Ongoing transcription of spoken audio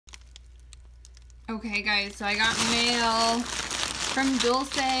Okay guys, so I got mail from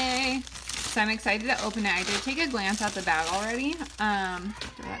Dulce. So I'm excited to open it. I did take a glance at the bag already. Throw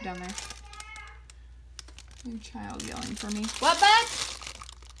that down there. Your child yelling for me. What, bud?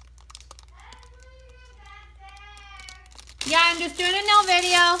 Yeah, I'm just doing a nail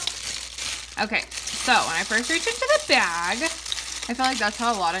video. Okay, so when I first reached into the bag, I feel like that's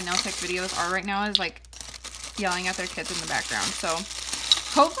how a lot of nail tech videos are right now, is like yelling at their kids in the background. So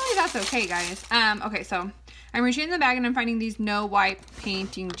hopefully that's okay, guys. Okay, so I'm reaching in the bag and I'm finding these no wipe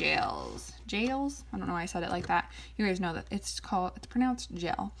painting gels. Gels? I don't know why I said it like that. You guys know that it's pronounced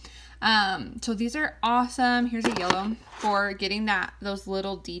gel. So these are awesome. Here's a yellow for getting those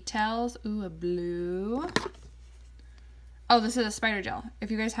little details. Ooh, a blue. Oh, this is a spider gel.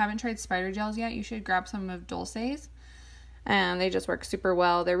 If you guys haven't tried spider gels yet, you should grab some of Dulce's. And they just work super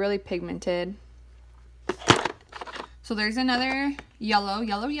well. They're really pigmented. So there's another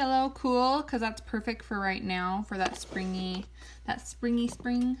yellow, cool, because that's perfect for right now, for that springy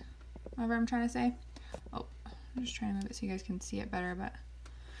spring, whatever I'm trying to say. Oh, I'm just trying to move it so you guys can see it better, but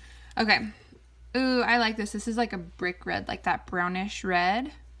okay. Ooh, I like this. This is like a brick red, like that brownish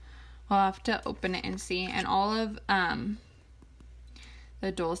red. We'll have to open it and see. And all of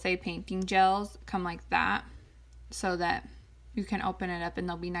the Dulce painting gels come like that, so that you can open it up and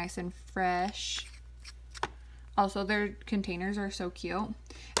they'll be nice and fresh. Also, their containers are so cute,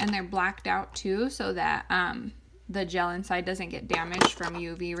 and they're blacked out too, so that the gel inside doesn't get damaged from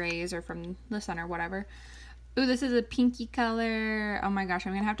UV rays or from the sun or whatever. Ooh, this is a pinky color. Oh my gosh,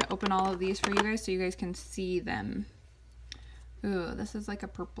 I'm gonna have to open all of these for you guys so you guys can see them. Ooh, this is like a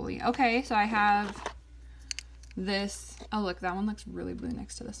purpley. Okay, so I have this. Oh look, that one looks really blue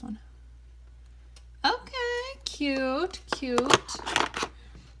next to this one. Okay, cute.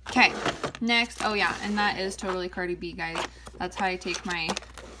 Okay, next. Oh yeah, and that is totally Cardi B, guys. That's how I take my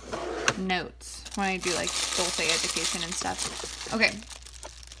notes when I do like Dulce education and stuff. Okay,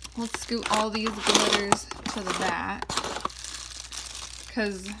 let's scoot all these glitters to the back,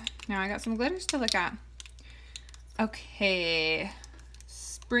 because now I got some glitters to look at. Okay,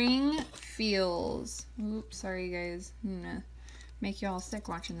 Spring Feels. Oops, sorry guys. I'm gonna make you all sick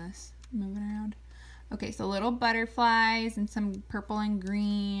watching this. Moving around. Okay, so little butterflies and some purple and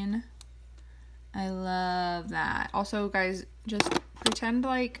green. I love that. Also, guys, just pretend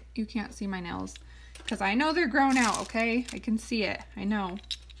like you can't see my nails, because I know they're grown out, okay? I can see it. I know.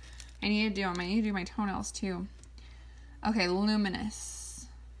 I need to do them. I need to do my toenails, too. Okay, Luminous.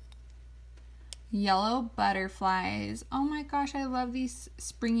 Yellow butterflies. Oh my gosh, I love these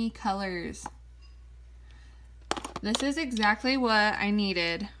springy colors. This is exactly what I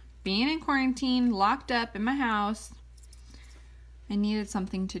needed. Being in quarantine, locked up in my house, I needed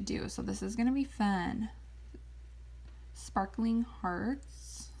something to do. So this is going to be fun. Sparkling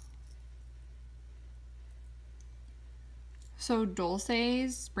hearts. So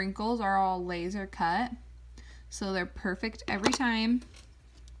Dulce's sprinkles are all laser cut, so they're perfect every time.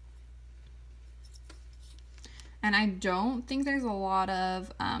 And I don't think there's a lot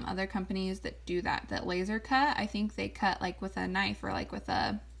of other companies that do that laser cut. I think they cut like with a knife, or like with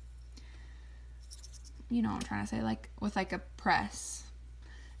a, you know what I'm trying to say, like with like a press.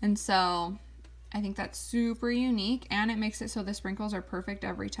 And so I think that's super unique, and it makes it so the sprinkles are perfect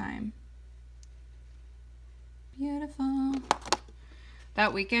every time. Beautiful.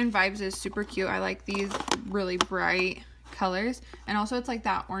 That Weekend Vibes is super cute. I like these really bright colors, and also it's like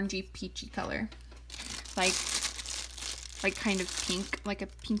that orangey peachy color, like kind of pink, like a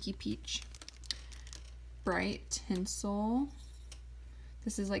pinky peach. Bright Tinsel.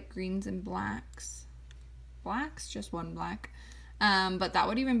 This is like greens and blacks. Just one black. But that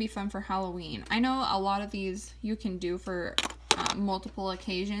would even be fun for Halloween. I know a lot of these you can do for multiple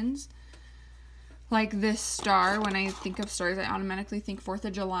occasions. Like this star, when I think of stars, I automatically think 4th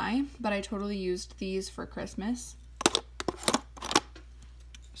of July, but I totally used these for Christmas.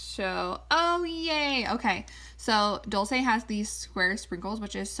 So, oh yay! Okay, so Dulce has these square sprinkles,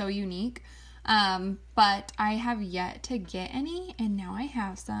 which is so unique. But I have yet to get any, and now I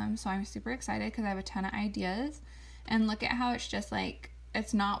have some, so I'm super excited because I have a ton of ideas. And look at how it's just like,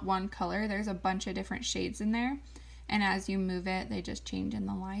 it's not one color, there's a bunch of different shades in there, and as you move it, they just change in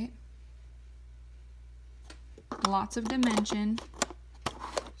the light. Lots of dimension.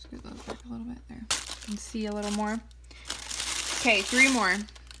 Scoot those back a little bit there. You can see a little more. Okay, 3 more.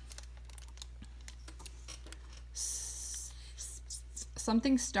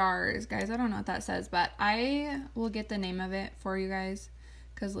 Something stars, guys. I don't know what that says, but I will get the name of it for you guys,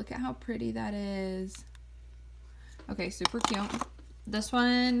 because look at how pretty that is. Okay, super cute. This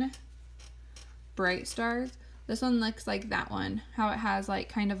one, Bright Stars. This one looks like that one. How it has like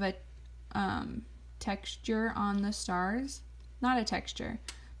kind of a texture on the stars. Not a texture,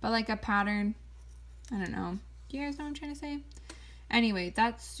 but like a pattern. I don't know. Do you guys know what I'm trying to say? Anyway,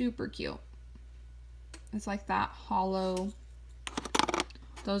 that's super cute. It's like that hollow.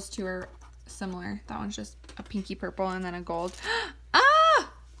 Those two are similar. That one's just a pinky purple and then a gold.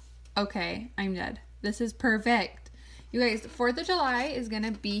 Ah! Okay, I'm dead. This is perfect. You guys, 4th of July is going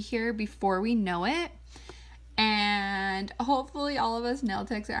to be here before we know it. And hopefully all of us nail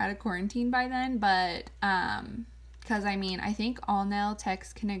techs are out of quarantine by then. But, because I mean, I think all nail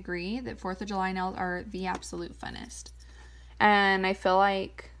techs can agree that 4th of July nails are the absolute funnest. And I feel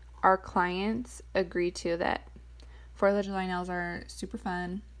like our clients agree too that 4th of July nails are super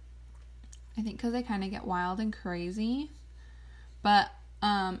fun. I think because they kind of get wild and crazy. But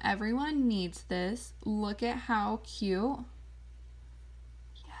everyone needs this. Look at how cute.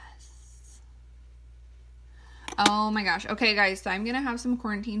 Yes. Oh my gosh. Okay, guys. So I'm going to have some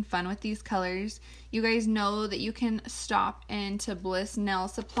quarantine fun with these colors. You guys know that you can stop into Bliss Nail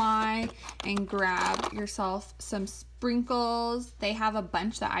Supply and grab yourself some sprinkles. They have a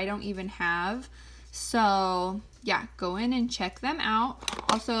bunch that I don't even have. So yeah, go in and check them out.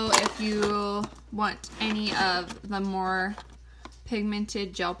 Also, if you want any of the more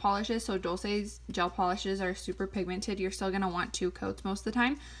pigmented gel polishes, so Dulce's gel polishes are super pigmented. You're still going to want 2 coats most of the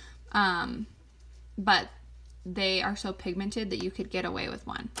time. But they are so pigmented that you could get away with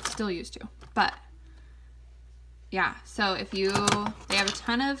 1. Still used to. But yeah, so if you, they have a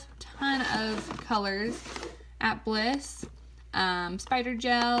ton of colors at Bliss. Spider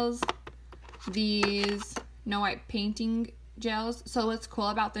gels, these no wipe painting gels. So what's cool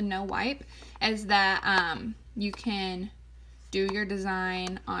about the no wipe is that you can do your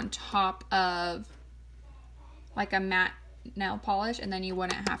design on top of like a matte nail polish and then you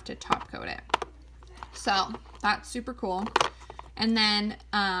wouldn't have to top coat it. So that's super cool. And then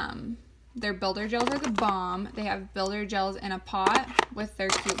their builder gels are the bomb. They have builder gels in a pot with their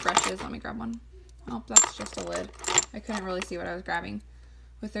cute brushes. Let me grab one. Oh, that's just a lid. I couldn't really see what I was grabbing.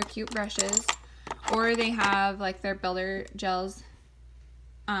 With their cute brushes. Or they have like their builder gels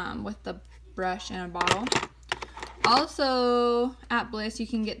with the brush in a bottle. Also at Bliss you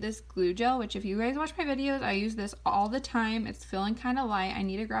can get this glue gel, which if you guys watch my videos, I use this all the time. It's feeling kind of light. I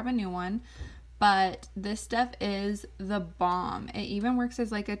need to grab a new one. But this stuff is the bomb. It even works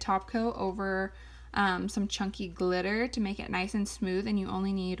as like a top coat over some chunky glitter to make it nice and smooth, and you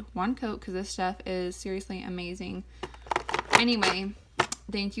only need 1 coat because this stuff is seriously amazing. Anyway,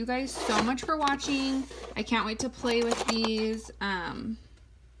 thank you guys so much for watching. I can't wait to play with these.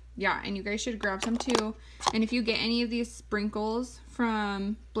 Yeah, and you guys should grab some too. And if you get any of these sprinkles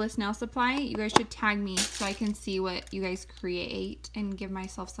from Bliss Nail Supply, you guys should tag me so I can see what you guys create and give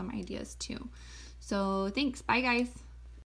myself some ideas too. So thanks. Bye guys.